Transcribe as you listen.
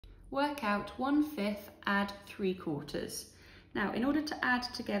Work out 1/5 add 3/4. Now, in order to add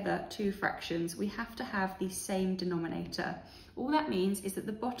together two fractions, we have to have the same denominator. All that means is that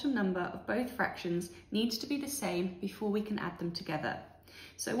the bottom number of both fractions needs to be the same before we can add them together.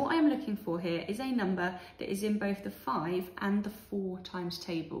 So what I'm looking for here is a number that is in both the 5 and the 4 times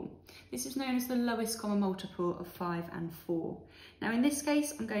table. This is known as the lowest common multiple of 5 and 4. Now in this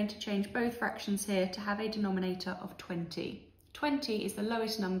case, I'm going to change both fractions here to have a denominator of 20. 20 is the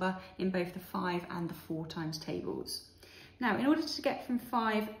lowest number in both the 5 and the 4 times tables. Now, in order to get from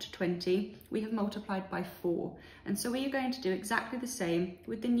 5 to 20, we have multiplied by 4. And so we are going to do exactly the same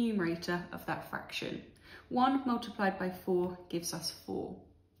with the numerator of that fraction. 1 multiplied by 4 gives us 4.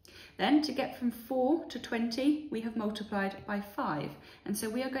 Then to get from 4 to 20, we have multiplied by 5. And so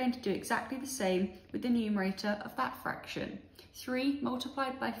we are going to do exactly the same with the numerator of that fraction. 3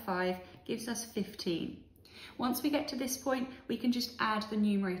 multiplied by 5 gives us 15. Once we get to this point, we can just add the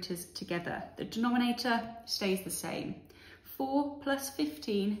numerators together. The denominator stays the same. 4 plus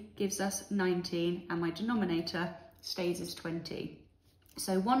 15 gives us 19, and my denominator stays as 20.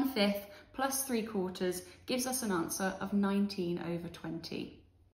 So 1/5 plus 3/4 gives us an answer of 19/20.